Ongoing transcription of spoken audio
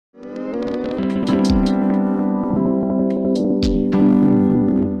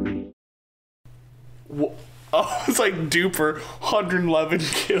Oh, it's like duper, 111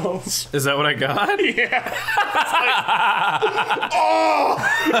 kills. Is that what I got? Yeah. Like, oh!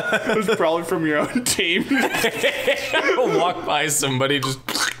 It was probably from your own team. Walk by somebody just...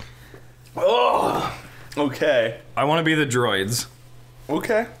 Oh! Okay. I want to be the droids.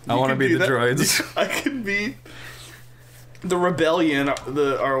 Okay. I want to be the droids. I could be the rebellion,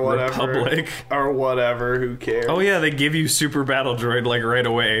 or whatever. Republic. Or whatever, who cares? Oh yeah, they give you super battle droid like right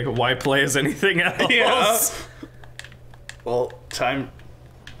away. Why play as anything else? Yeah. Well,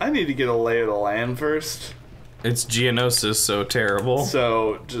 I need to get a lay of the land first. It's Geonosis, so terrible.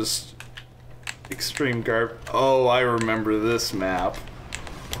 So, just extreme garb. Oh, I remember this map.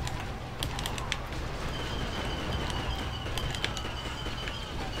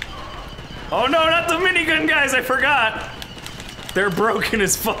 Oh no, not the minigun guys, I forgot! They're broken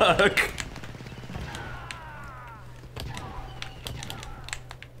as fuck.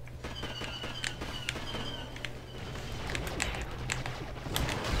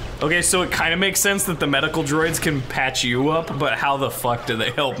 Okay, so it kind of makes sense that the medical droids can patch you up, but how the fuck do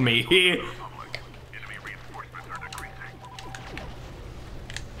they help me?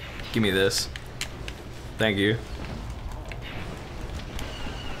 Give me this. Thank you.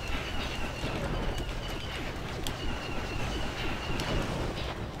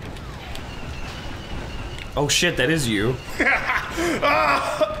 Oh shit, that is you.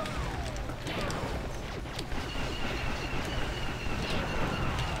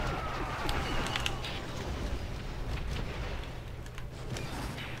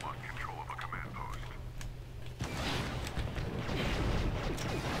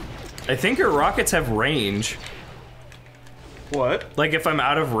 I think your rockets have range. What? Like if I'm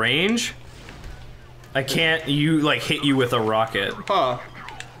out of range, I can't hit you with a rocket. Huh.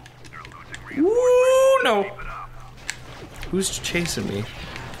 Ooh, no. Who's chasing me?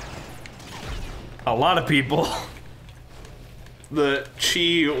 A lot of people. The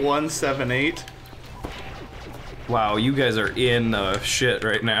Chi 178. Wow, you guys are in shit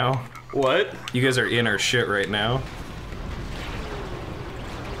right now. What? You guys are in our shit right now.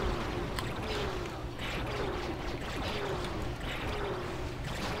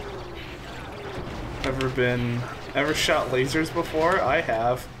 Ever shot lasers before? I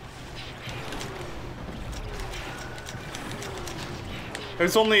have.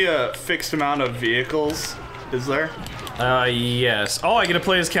 There's only a fixed amount of vehicles, is there? Yes. Oh, I get to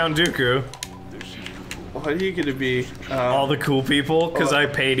play as Count Dooku. What are you gonna be? All the cool people, because I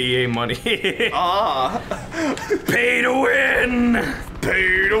paid EA money. Ah! Pay to win!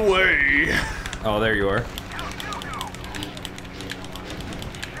 Paid away! Oh, there you are.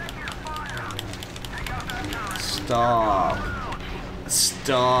 Stop.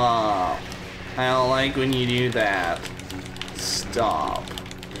 Stop. I don't like when you do that. Stop.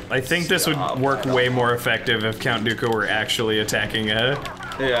 I think this would work way more effective if Count Dooku were actually attacking a...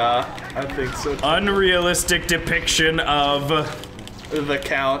 Yeah, I think so too. Unrealistic depiction of... The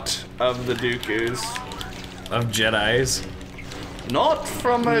count of the Dookus. Of Jedis. Not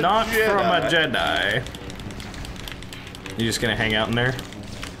from a Not Jedi. from a Jedi. You just gonna hang out in there?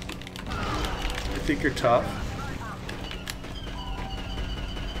 I think you're tough.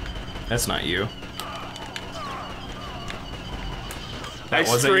 That's not you. That I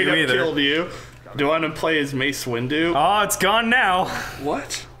wasn't straight you up either. killed you. Do I want to play as Mace Windu? Oh, it's gone now.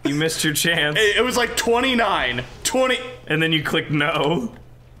 What? You missed your chance. It was like 29. 20. And then you clicked no.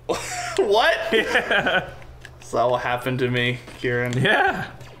 What? Yeah. So that will happen to me, Kieran. Yeah.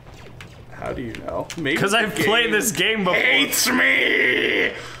 How do you know? Maybe Because I've played this game before. Hates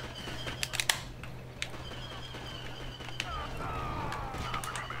me!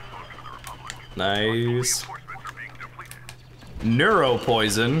 Nice.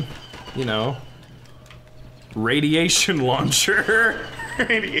 Neuropoison. You know. Radiation launcher.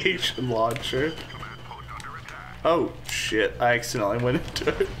 Radiation launcher. Oh shit, I accidentally went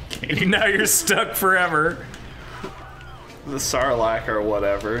into it. Now you're stuck forever. The Sarlacc or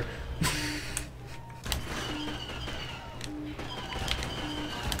whatever.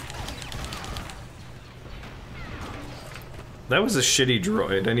 That was a shitty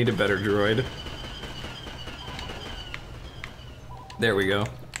droid. I need a better droid. There we go.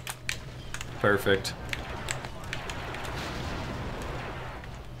 Perfect.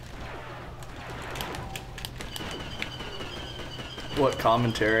 What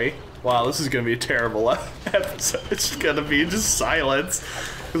commentary? Wow, this is gonna be a terrible episode. It's gonna be just silence.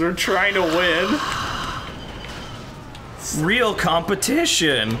 Because we're trying to win. Real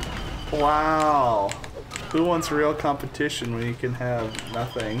competition. Wow. Who wants real competition when you can have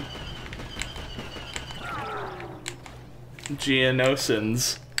nothing?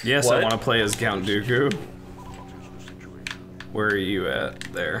 Geonosins. Yes, What? I want to play as Count Dooku. Where are you at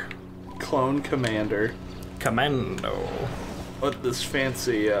there? Clone Commander. Commando. What this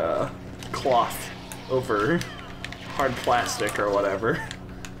fancy cloth over hard plastic or whatever.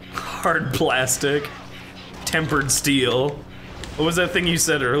 Hard plastic. Tempered steel. What was that thing you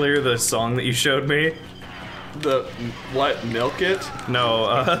said earlier, the song that you showed me? The, what, milk it? No,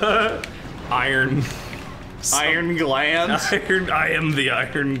 iron. Iron gland? I am the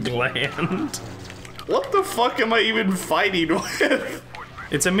iron gland. What the fuck am I even fighting with?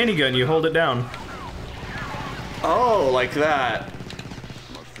 It's a minigun, you hold it down. Oh, like that.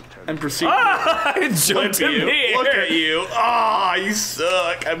 And proceed Ah, it to jumped flip in you. the air. Look at you. Ah, you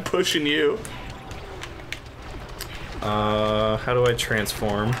suck. I'm pushing you. How do I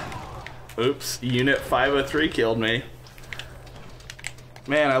transform? Oops, Unit 503 killed me.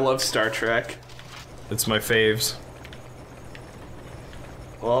 Man, I love Star Trek. It's my faves.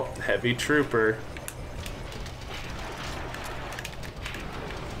 Well, heavy trooper.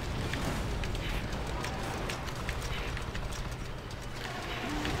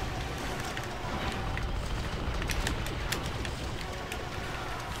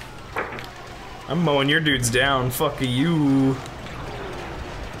 I'm mowing your dudes down. Fuck you.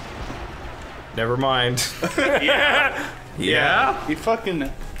 Never mind. Yeah. Yeah? You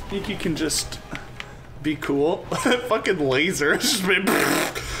fucking think you can just be cool? Fucking laser just been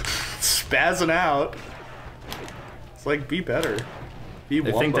spazzing out. It's like, be better. Be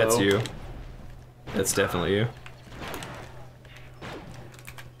I think that's you. That's definitely you.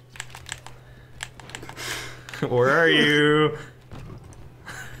 Where are you?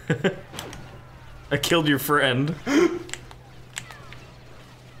 I killed your friend.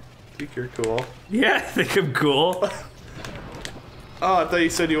 Think you're cool. Yeah, I think I'm cool. Oh, I thought you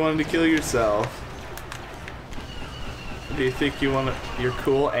said you wanted to kill yourself. Do you think you're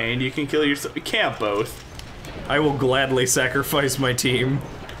cool and you can kill yourself? You can't both. I will gladly sacrifice my team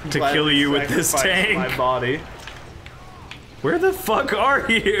to kill you with this tank. My body. Where the fuck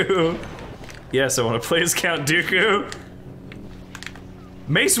are you? Yes, I want to play as Count Dooku.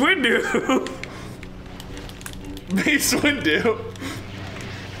 Mace Windu! Mace Windu.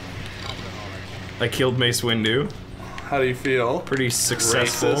 I killed Mace Windu. How do you feel? Pretty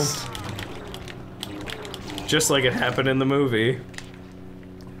successful. Racist. Just like it happened in the movie.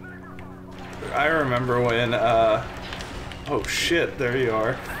 I remember when, oh shit, there you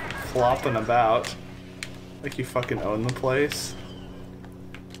are. Flopping about. Like you fucking own the place.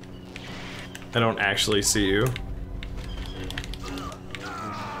 I don't actually see you.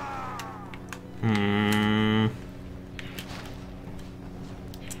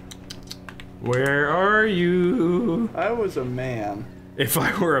 Where are you? I was a man. If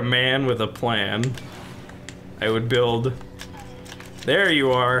I were a man with a plan, I would build... There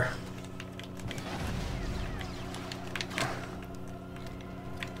you are.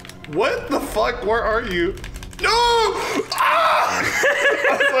 What the fuck? Where are you? No! Ah!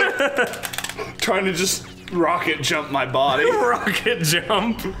 I was like, trying to just rocket jump my body. Rocket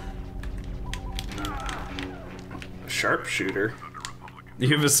jump. Sharpshooter. You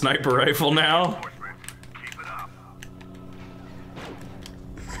have a sniper rifle now?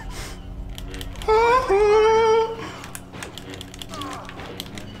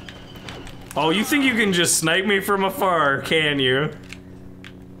 Oh, you think you can just snipe me from afar, can you?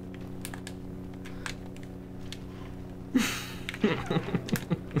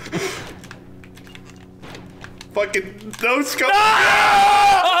 Fucking no scope.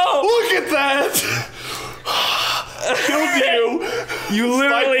 No! Look at that! Killed you. You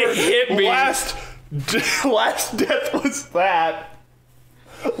literally Sniper. hit me. Last death was that.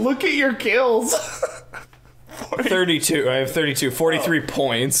 Look at your kills. 32. I have 32. 43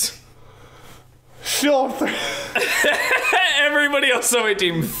 points. Still, Everybody else on my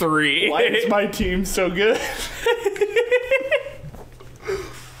team 3. why is my team so good?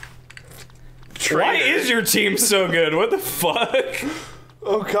 Why is your team so good? What the fuck?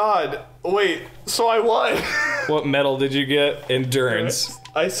 Oh god. Wait, so I won. What medal did you get? Endurance.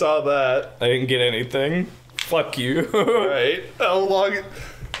 I saw that. I didn't get anything. Fuck you. Right. How long?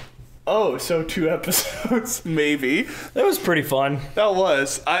 Oh, so 2 episodes, maybe. That was pretty fun. That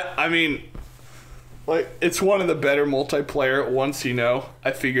was. I mean, like, it's one of the better multiplayer. Once, you know,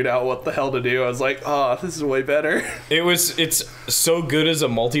 I figured out what the hell to do. I was like, oh, this is way better. It's so good as a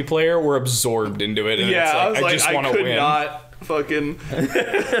multiplayer, we're absorbed into it. And Yeah, it's like, I just want to could win. not fucking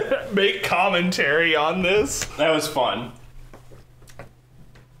make commentary on this. That was fun.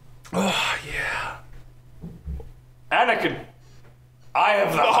 Oh, yeah. Anakin, I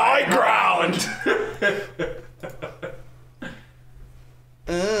have the high ground.